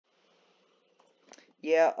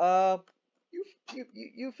Yeah,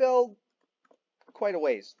 you fell quite a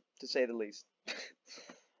ways, to say the least.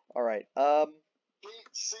 All right. Can't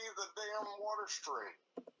see the damn water stream.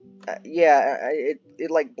 Yeah,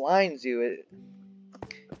 it like blinds you.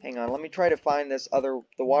 Hang on, let me try to find the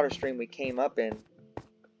water stream we came up in.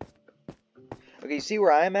 Okay, you see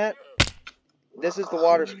where I'm at? This is the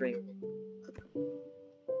water stream.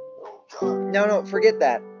 Oh God. No, forget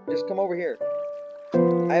that. Just come over here.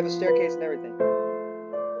 I have a staircase and everything.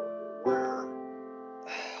 Where?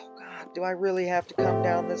 Oh God, do I really have to come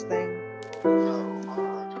down this thing?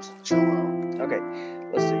 No, just chill out. Okay,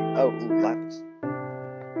 let's see. Oh, ooh, lapis.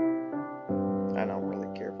 I don't really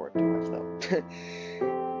care for it too much though.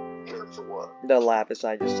 Care for what? The lapis,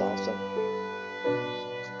 I just saw some.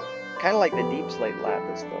 Kind of like the deep slate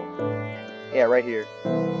lapis though. Yeah, right here.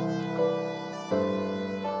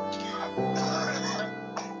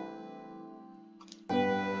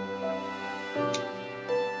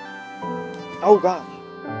 Oh gosh.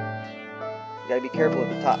 You gotta be careful at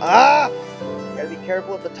the top. Ah! You gotta be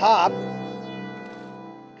careful at the top.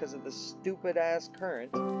 Because of the stupid ass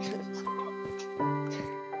current.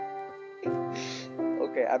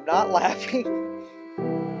 Okay, I'm not laughing.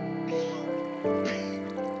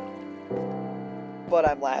 But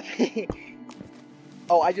I'm laughing.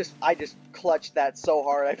 Oh, I just clutched that so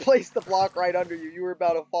hard. I placed the block right under you. You were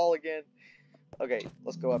about to fall again. Okay,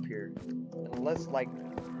 let's go up here. And let's like...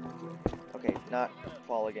 Okay, not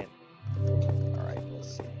fall again. Alright,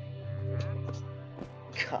 let's see.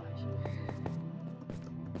 Gosh.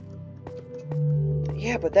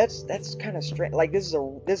 Yeah, but that's kind of strange. Like this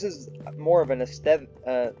is more of an aesthetic.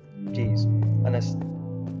 Geez,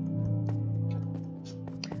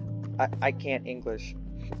 I can't English.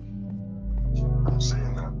 I'm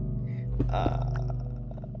seeing that.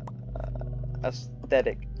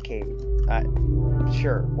 Aesthetic cave.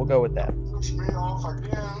 Sure, we'll go with that. Push me off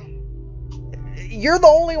again. You're the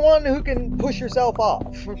only one who can push yourself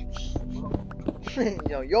off. You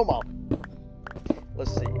know, yo mom.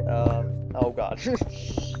 Let's see. Oh god.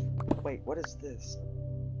 Wait, what is this?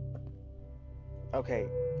 Okay,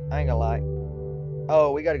 I ain't gonna lie.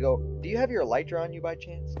 Oh, we gotta go. Do you have your elytra on you by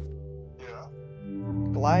chance? Yeah.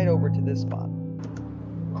 Glide over to this spot.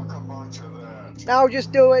 I'll come on to that. Now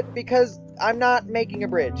just do it because I'm not making a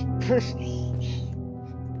bridge.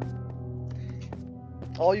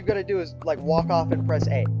 All you've got to do is like walk off and press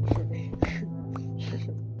A.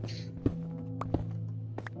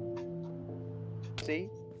 See?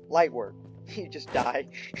 Light work. You just die.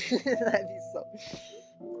 That'd be so...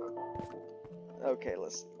 Okay,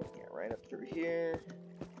 let's... Yeah, right up through here.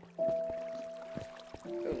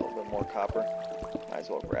 There's a little bit more copper. Might as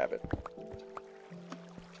well grab it.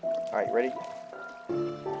 Alright, ready?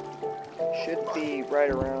 Should be right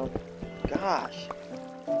around... Gosh!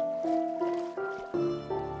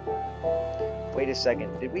 Wait a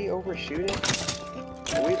second. Did we overshoot it?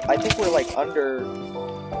 I think we're like under...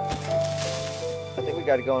 I think we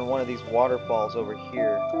gotta go in one of these waterfalls over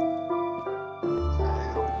here.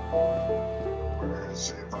 We're gonna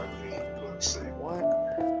see if I can look see. What?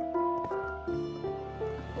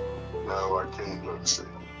 No, I can't look see.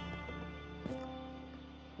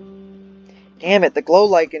 Damn it, the glow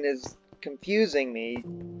lichen is confusing me.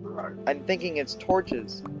 Right. I'm thinking it's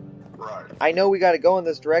torches. Right. I know we gotta go in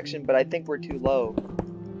this direction, but I think we're too low.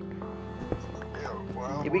 Yeah,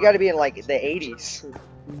 well, We gotta be in like the 80s.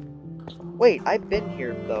 Wait, I've been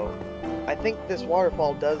here though. I think this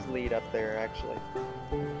waterfall does lead up there actually.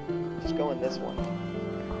 Just go in this one.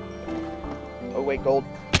 Oh wait, gold.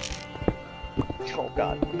 Oh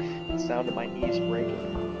god. The sound of my knees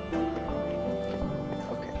breaking.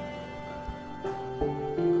 Okay.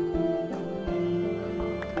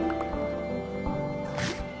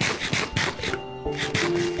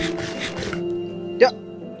 Duh!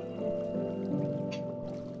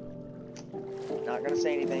 Not gonna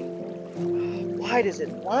say anything. Why does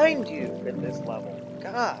it blind you at this level?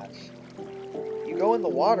 Gosh. You go in the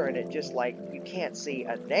water and it just like, you can't see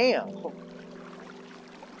a damn. You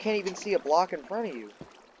can't even see a block in front of you.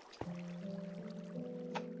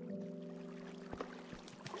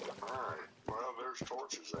 Alright, well, there's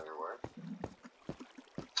torches anyway.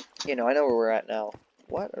 You know, I know where we're at now.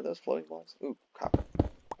 What are those floating blocks? Ooh, copper.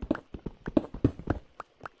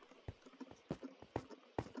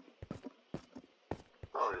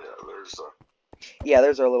 Oh yeah, there's the... Yeah,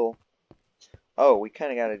 there's our little... Oh, we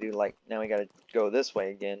kind of got to do like... Now we got to go this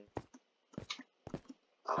way again.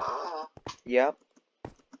 Yep.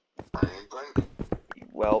 I ain't thinking.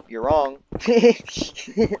 Well, you're wrong.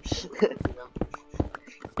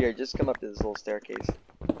 Here, just come up to this little staircase.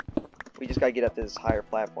 We just gotta get up to this higher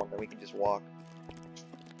platform, then we can just walk.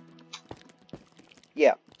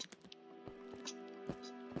 Yeah.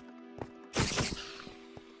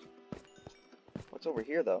 What's over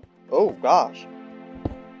here, though? Oh, gosh.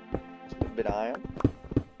 A bit of iron.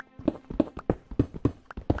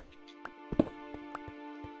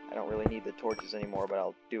 I don't really need the torches anymore, but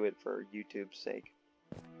I'll do it for YouTube's sake.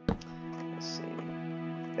 Let's see.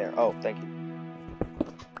 There. Oh, thank you.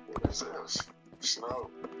 What is this? Snow.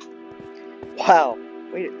 Wow.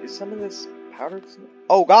 Wait, is some of this powdered snow?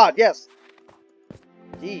 Oh, God, yes!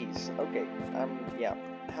 Jeez. Okay. Yeah.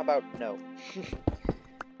 How about no?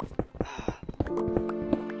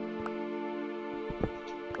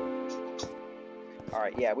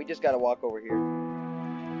 Alright, yeah, we just gotta walk over here.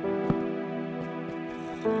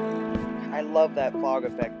 I love that fog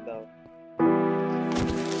effect, though.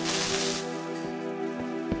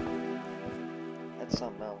 That's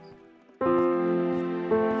something else.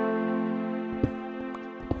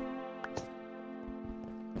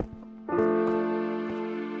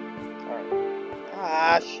 Alright.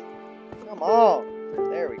 Gosh! Come on!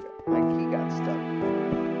 There we go. My key got stuck.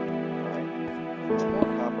 Alright. More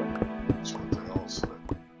copper. Something else.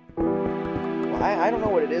 Well, I don't know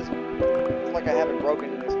what it is. It's like I haven't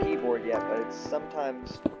broken into this keyboard yet, but it's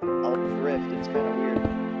sometimes on drift. It's kind of weird.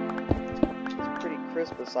 It's pretty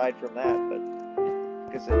crisp aside from that, but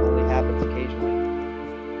because it only happens occasionally.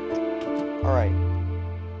 Alright.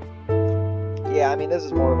 Yeah, I mean, this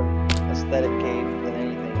is more of an aesthetic cave than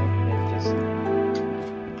anything. It just...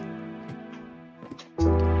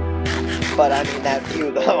 But I mean, that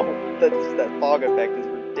view, though, that fog effect is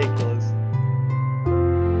ridiculous.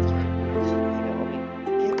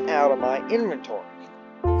 Out of my inventory.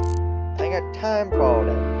 I got time called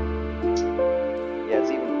out. Yeah,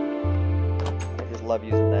 it's even. I just love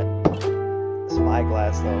using that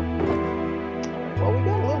spyglass though. Alright, well, we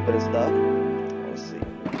got a little bit of stuff. Let's see.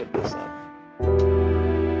 Put this up.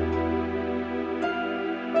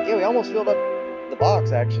 Yeah, we almost filled up the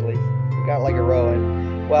box actually. We got like a row,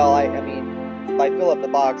 and well, I mean, if I fill up the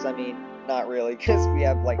box, I mean not really, because we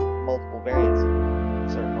have like multiple variants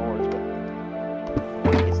of certain ores, but.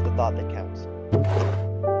 Thought that counts.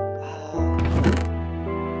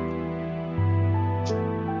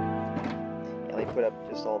 Yeah, they put up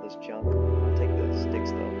just all this junk. I'll take the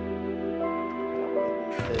sticks though. Don't really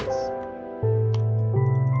need this.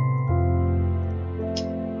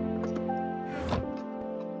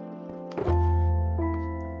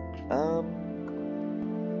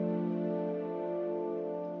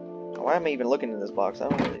 Why am I even looking in this box? I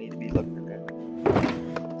don't really need to be looking in there.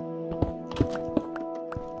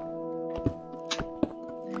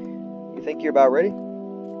 Think you're about ready? I'm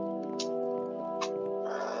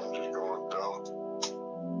just going dumb.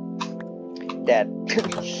 Dad,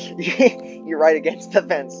 you're right against the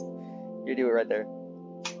fence. You do it right there.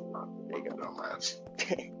 There you go. Dumbass.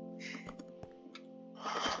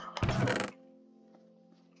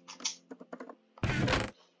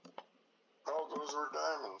 Oh, those were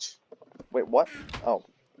diamonds. Wait, what? Oh.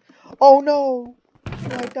 Oh no!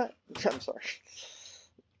 No, I died. I'm sorry.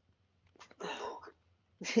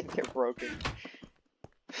 They're broken.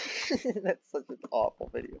 That's such an awful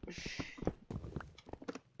video.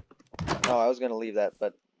 Oh, I was gonna leave that,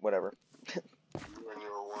 but whatever. When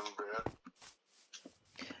you were one bed.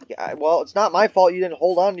 Yeah, well, it's not my fault you didn't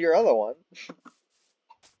hold on to your other one.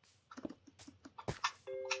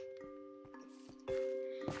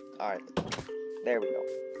 Alright. There we go.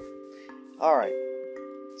 Alright.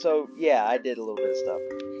 So, yeah, I did a little bit of stuff.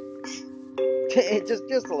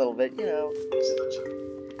 just a little bit, you know.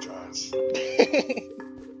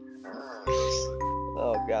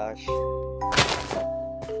 Oh gosh.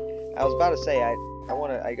 I was about to say I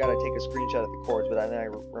gotta take a screenshot of the cords, but then I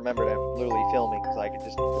remembered I'm literally filming, so I could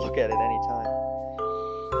just look at it anytime.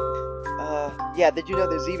 Yeah, did you know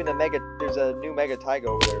there's even a new Mega Taiga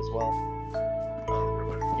over there as well?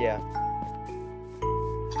 Yeah.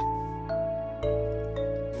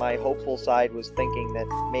 My hopeful side was thinking that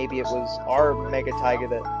maybe it was our Mega Taiga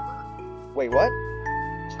that... Wait, what?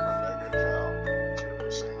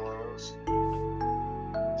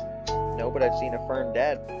 No, but I've seen a Fern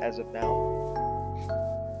dead as of now.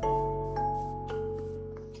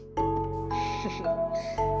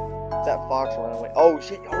 That fox running away. Oh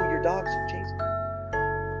shit! Oh, your dogs are chasing.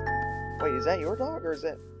 Wait, is that your dog or is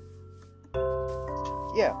that?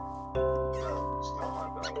 Yeah.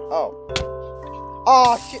 Oh.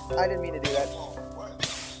 Oh shit! I didn't mean to do that.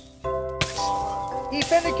 He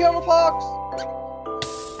finna kill the fox.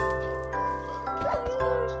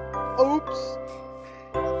 Oops.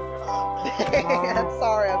 I'm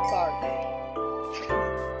sorry.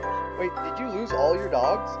 Wait, did you lose all your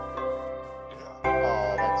dogs?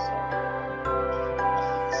 Oh, that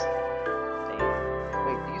sucks. Damn.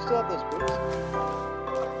 those boots?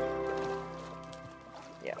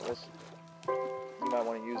 Yeah, you might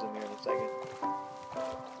want to use them here in a second.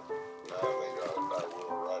 No, I think I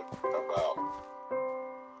will right about.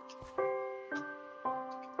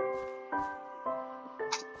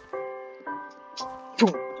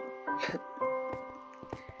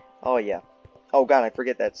 Oh yeah. Oh god, I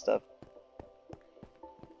forget that stuff.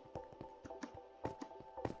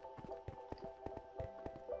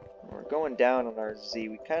 We're going down on our Z.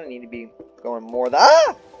 We kind of need to be going more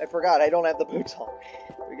I forgot, I don't have the boots on.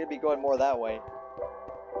 We're going to be going more that way.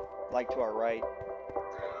 Like to our right.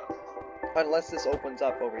 Unless this opens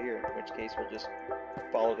up over here, in which case we'll just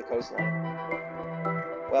follow the coastline.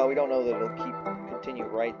 Well, we don't know that it'll continue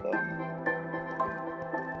right though.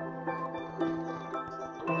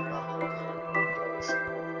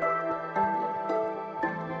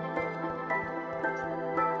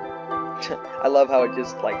 I love how it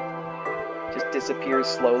just disappears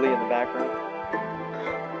slowly in the background.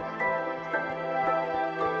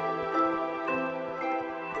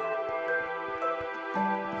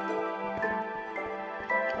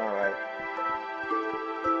 All right.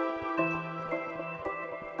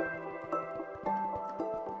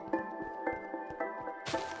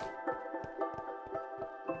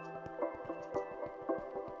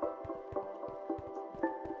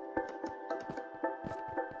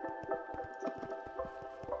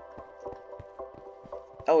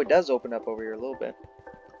 Oh, it does open up over here a little bit.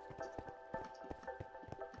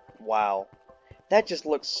 Wow. That just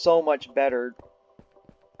looks so much better.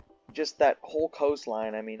 Just that whole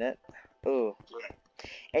coastline, I mean, that... Ugh.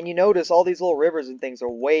 And you notice all these little rivers and things are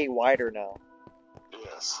way wider now.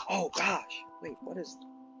 Yes. Oh, gosh. Wait, what is...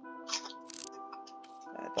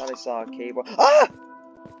 I thought I saw a cable. Ah!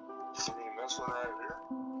 You mean this one right here?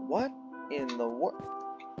 What in the world?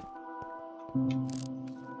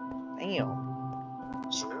 Damn.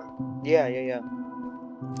 See it? Yeah.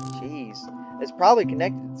 Jeez. It's probably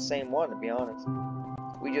connected to the same one, to be honest.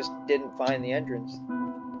 We just didn't find the entrance.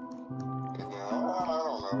 No, I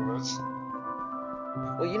don't know. That's...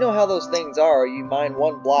 Well, you know how those things are. You mine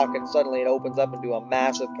one block and suddenly it opens up into a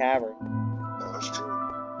massive cavern. That's true.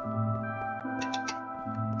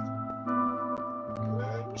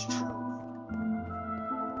 That is true.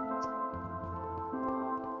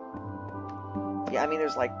 Yeah, I mean,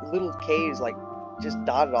 there's like little caves, like, just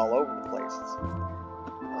dotted all over the place.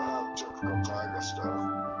 Typical tiger stuff.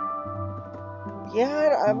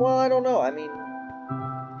 Yeah, well, I don't know. I mean,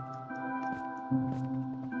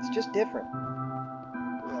 it's just different.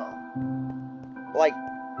 Yeah. Like,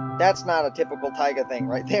 that's not a typical taiga thing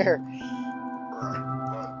right there. Right.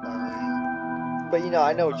 But, you know,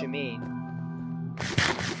 I know what you mean.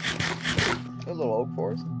 A little oak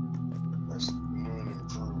forest. That's new and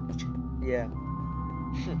improved. Yeah.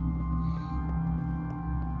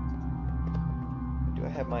 Do I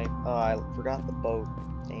have my... Oh, I forgot the boat.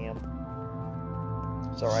 Damn.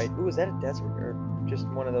 It's alright. Ooh, is that a desert? Or just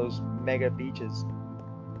one of those mega beaches?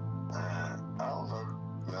 I don't know.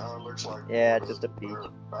 No, it looks like... Yeah, just a beach.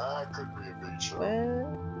 It could be a beach. Well,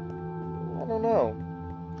 I don't know.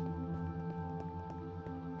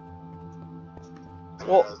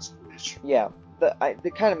 Well, yeah, it's a beach. Yeah,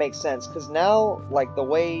 it kind of makes sense, because now, like, the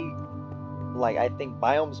way, like, I think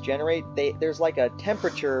biomes generate, there's like a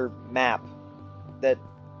temperature map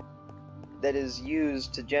that is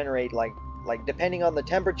used to generate, like depending on the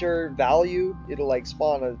temperature value, it'll like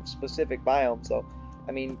spawn a specific biome. So,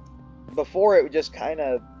 I mean, before it would just kind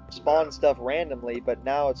of spawn stuff randomly, but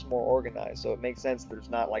now it's more organized, so it makes sense there's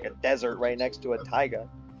not like a desert right next to a taiga.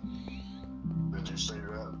 Did you see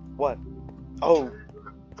that? What? Oh,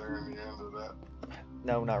 There in the end of that.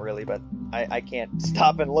 no, not really, but I can't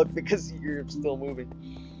stop and look because you're still moving.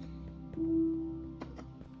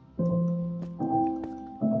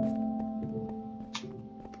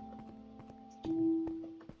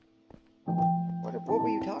 What were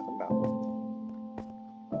you talking about?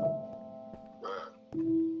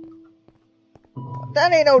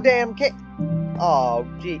 That ain't no damn kid. Oh,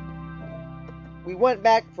 gee. We went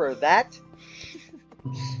back for that?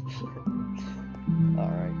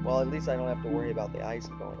 Alright, well, at least I don't have to worry about the ice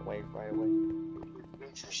going away right away.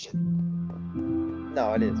 Interesting.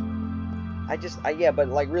 No, it is. Yeah, but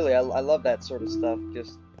like really, I love that sort of stuff.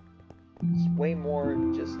 Just way more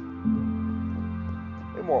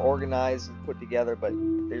organized and put together, but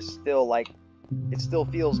there's still like, it still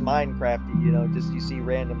feels Minecrafty, you know, just you see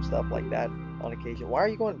random stuff like that on occasion. Why are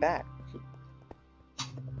you going back?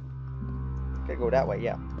 Gotta go that way,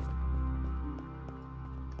 yeah.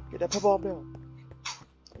 Get that pebble off now.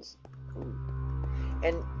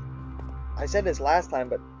 And I said this last time,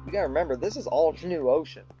 but you gotta remember, this is all new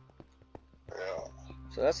ocean. Yeah.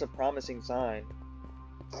 So that's a promising sign.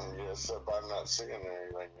 Yeah, except I'm not seeing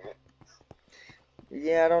anything yet.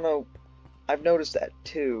 Yeah, I don't know. I've noticed that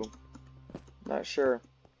too. Not sure.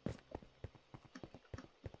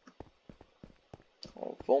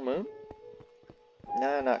 Oh, full moon?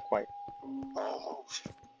 Nah, not quite. Almost.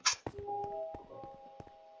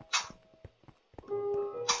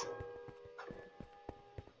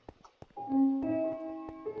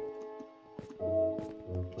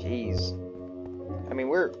 Jeez. I mean,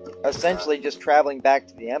 we're essentially just traveling back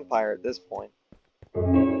to the Empire at this point.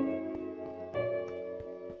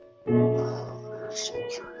 There's some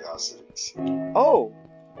curiosities. Oh!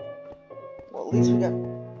 Well, at least we got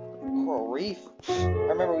coral reef. I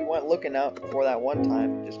remember we went looking out for that one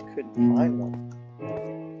time, just couldn't find one.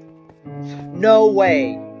 No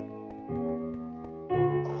way!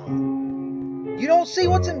 You don't see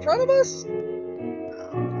what's in front of us?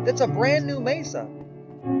 That's a brand new mesa.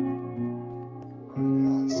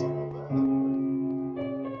 Yeah, I saw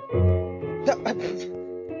that.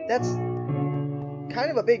 That's kind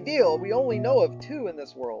of a big deal. We only know of 2 in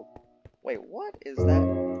this world. Wait, what is that?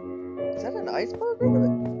 Is that an iceberg over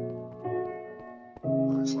there?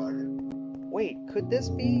 Looks like it. Wait, could this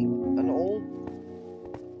be an old...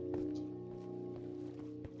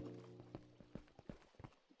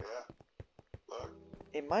 Yeah. Look.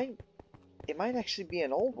 It might actually be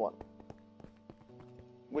an old one.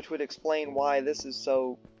 Which would explain why this is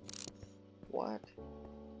so... What?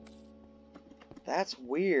 That's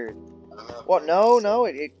weird. Well, no,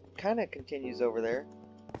 it kind of continues over there.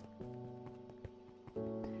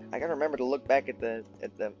 I gotta remember to look back at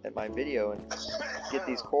my video and get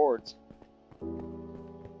these chords.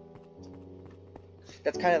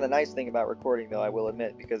 That's kind of the nice thing about recording, though, I will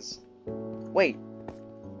admit, because... Wait!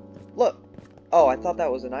 Look! Oh, I thought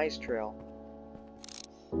that was an ice trail.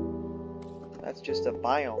 That's just a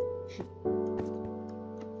biome.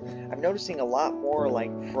 I'm noticing a lot more,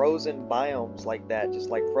 like, frozen biomes like that, just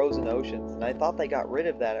like frozen oceans, and I thought they got rid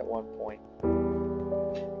of that at one point.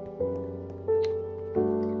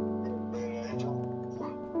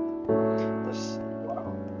 This...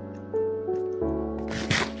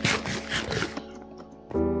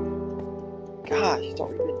 Gosh, it's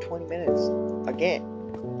already been 20 minutes. Again.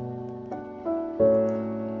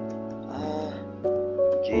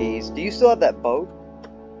 Jeez. Do you still have that boat?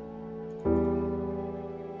 I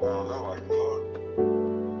don't know, I can look.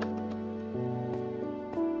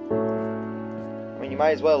 I mean, you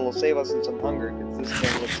might as well. It'll save us in some hunger, because this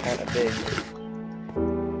thing looks kind of big.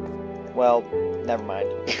 Well, never mind.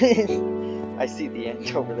 I see the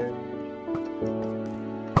end over there.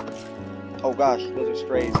 Oh gosh, those are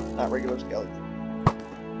strays, not regular skeletons.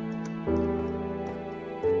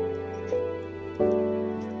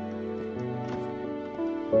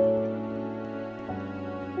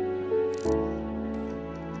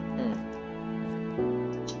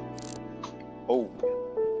 Oh.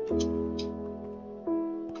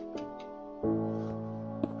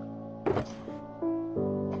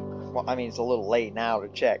 Well, I mean, it's a little late now to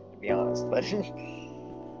check, to be honest, but...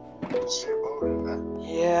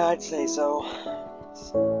 Yeah, I'd say so.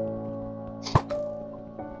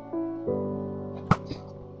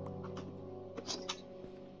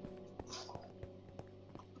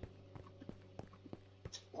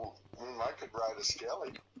 I could ride a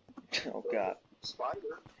skelly. Oh god.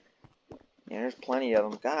 Spider. Yeah, there's plenty of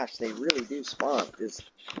them. Gosh, they really do spawn.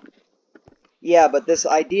 Yeah, but this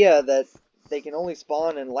idea that they can only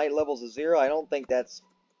spawn in light levels of 0, I don't think that's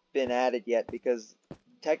been added yet, because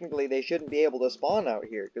technically they shouldn't be able to spawn out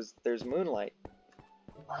here, because there's moonlight.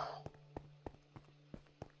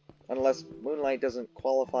 Unless moonlight doesn't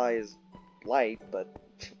qualify as light, but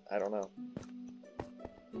I don't know.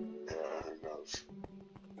 Yeah, who knows?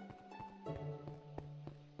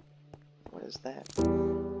 What is that?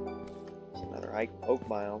 It's another oak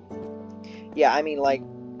biome. Yeah, I mean, like...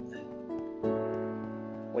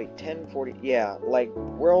 Wait, 1040... Yeah, like,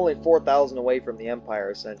 we're only 4,000 away from the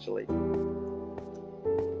Empire, essentially. On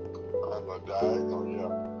the diagonal, yeah.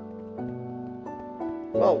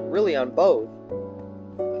 Well, really on both.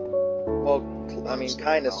 Well, I mean,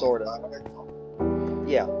 kinda, sorta.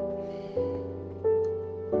 Yeah.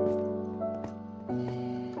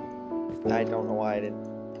 I don't know why I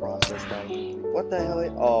didn't process that. What the hell?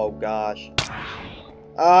 Oh gosh.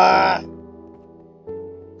 Ah!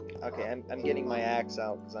 Okay, I'm getting my axe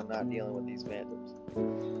out because I'm not dealing with these phantoms.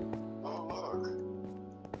 Oh, look.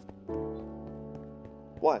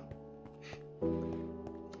 What?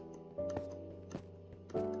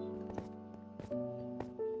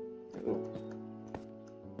 Ooh.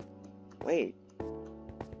 Wait.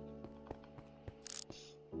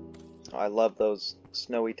 Oh, I love those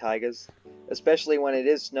snowy taigas. Especially when it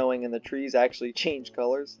is snowing and the trees actually change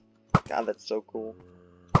colors. God, that's so cool.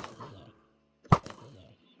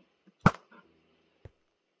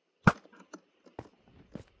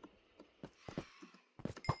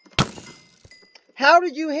 How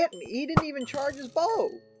did you hit me? He didn't even charge his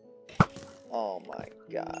bow. Oh my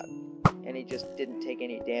god. And he just didn't take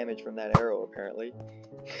any damage from that arrow, apparently.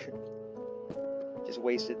 Just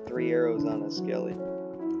wasted 3 arrows on a skelly.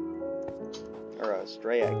 Or a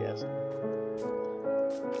stray, I guess.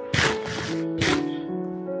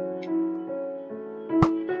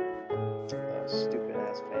 Oh, stupid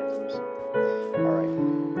ass phantoms. Alright.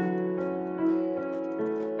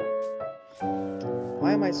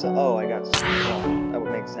 Why am I so... Oh, I got... Oh, that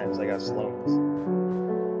would make sense. I got slowness.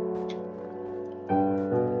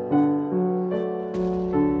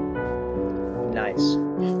 Nice.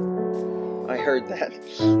 I heard that.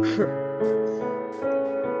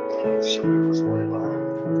 She was way behind.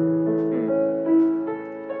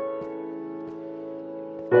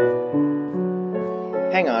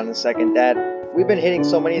 Hang on a second, Dad. We've been hitting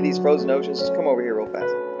so many of these frozen oceans. Just come over here real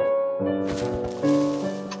fast.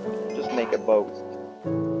 Just make a boat.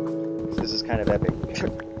 This is kind of epic.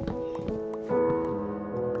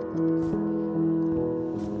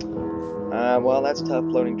 Well, that's tough,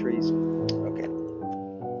 floating trees. Okay.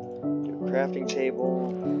 Do a crafting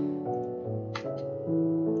table.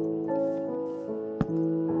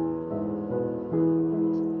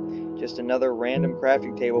 Just another random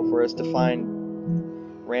crafting table for us to find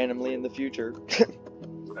randomly in the future.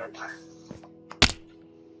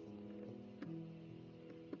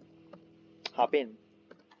 Hop in.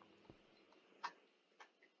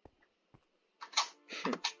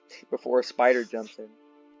 Before a spider jumps in.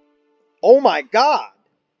 Oh my god!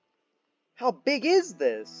 How big is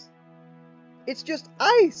this? It's just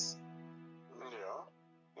ice! Yeah.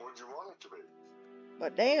 What'd you want it to be?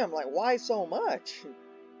 But damn, like, why so much?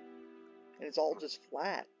 And it's all just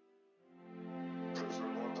flat. Because we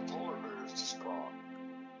want the polar bears to spawn.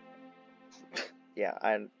 Yeah,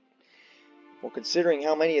 well, considering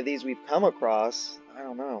how many of these we've come across, I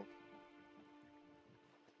don't know.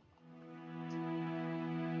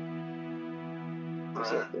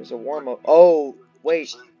 There's a warm-up. Oh,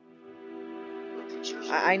 wait.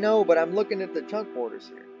 I know, but I'm looking at the chunk borders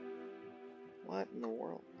here. What in the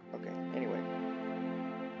world? Okay, anyway.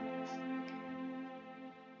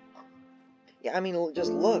 Yeah, I mean,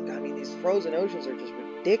 just look. I mean, these frozen oceans are just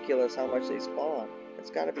ridiculous how much they spawn. It's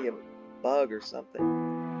got to be a bug or something.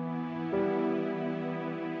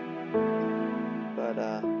 But,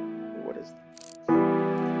 what is this?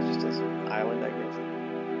 It's just an island, I guess.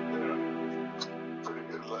 Yeah. Pretty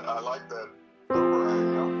good. I like that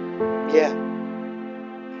overhang, though. Yeah.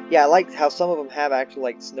 Yeah, I like how some of them have actual,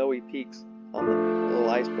 like, snowy peaks on the little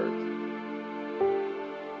icebergs.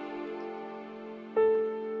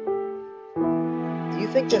 Do you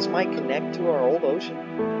think this might connect to our old ocean?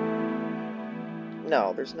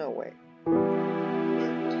 No, there's no way.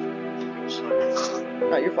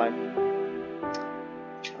 No, you're fine.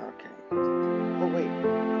 Okay. Oh, wait.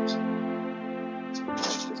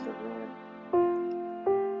 That's just a ruin.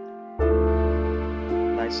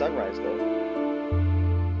 Nice sunrise, though.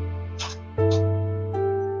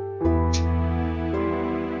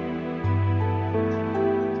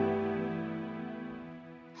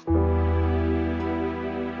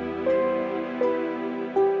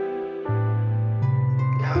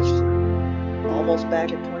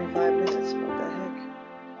 Back in 25 minutes. What the heck?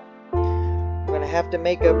 I'm gonna have to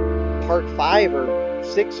make a part 5 or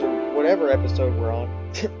 6 or whatever episode we're on.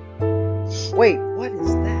 Wait, what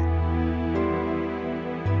is that?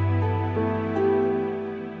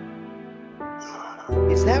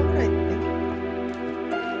 Is that what I think?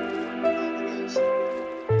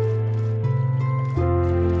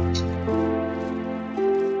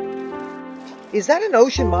 Is that an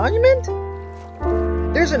ocean monument?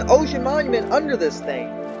 There's an ocean monument under this thing.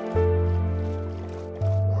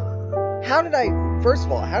 How did I... First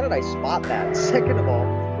of all, how did I spot that? Second of all...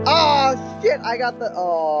 Oh, shit! I got the...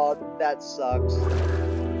 Oh, that sucks.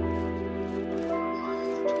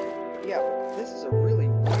 Yeah, this is a really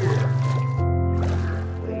weird...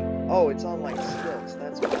 Wait. Oh, it's on, like, stilts.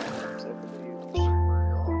 That's why I'm so confused.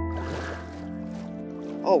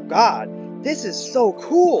 Oh, God. This is so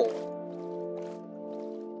cool!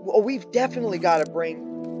 Well, we've definitely got to bring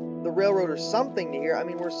the railroad or something to here. I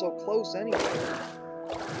mean, we're so close anyway.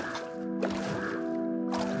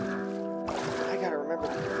 I gotta remember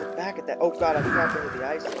to look back at that. Oh god, I'm trapped under the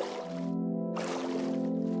ice.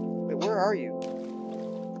 Wait, where are you?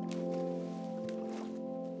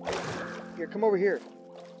 Here, come over here.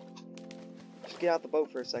 Just get out the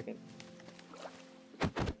boat for a second.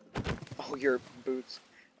 Oh Oh, your boots.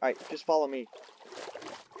 Alright, just follow me.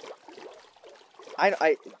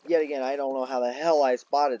 Yet again, I don't know how the hell I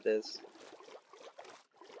spotted this.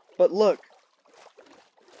 But look.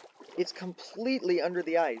 It's completely under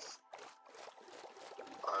the ice.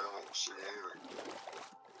 I don't see anything.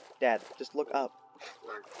 Dad, just look up.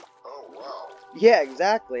 Oh, wow. Yeah,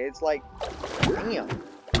 exactly. It's like, damn.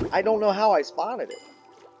 I don't know how I spotted it.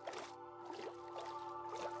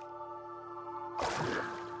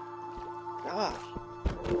 Gosh.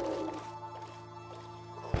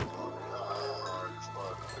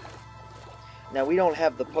 Now, we don't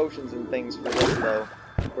have the potions and things for this, though.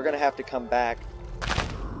 We're going to have to come back.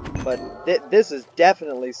 But this is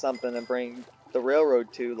definitely something to bring the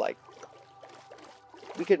railroad to. Like,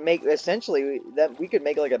 we could make, essentially, we could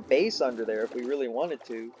make like a base under there if we really wanted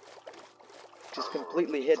to. Just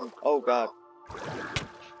completely hidden. Oh, God.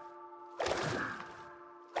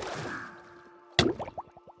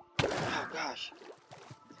 Oh, gosh.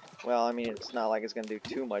 Well, I mean, it's not like it's going to do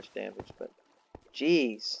too much damage, but...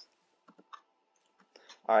 Jeez.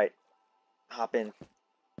 Alright. Hop in.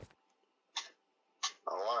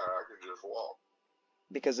 I could just walk.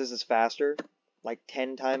 Because this is faster. Like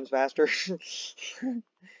 10 times faster.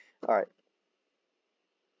 Alright.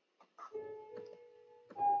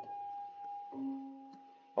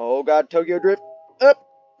 Oh, God. Tokyo Drift. Up.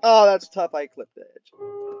 Oh, that's tough. I clipped the edge.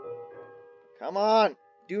 Come on.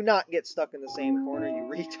 Do not get stuck in the same corner, you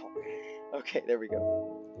retard. Okay, there we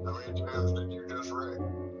go. How many times did you just wreck?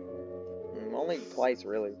 Only twice,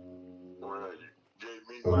 really. Well, you gave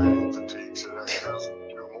me my fatigue, so that counts for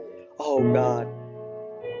 2 more. Oh, God.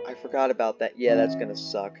 I forgot about that. Yeah, that's gonna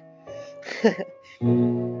suck.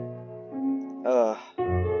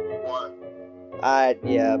 What?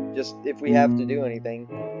 Yeah, just if we have to do anything.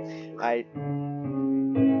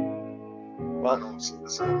 Well, I don't see the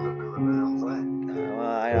sign of doing a damn thing.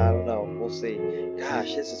 I don't know. We'll see.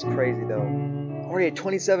 Gosh, this is crazy, though. Already at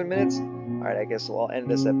 27 minutes? Alright, I guess we'll end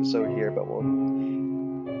this episode here, but we'll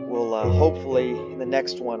hopefully, the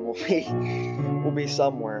next one will be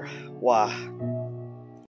somewhere. Wow.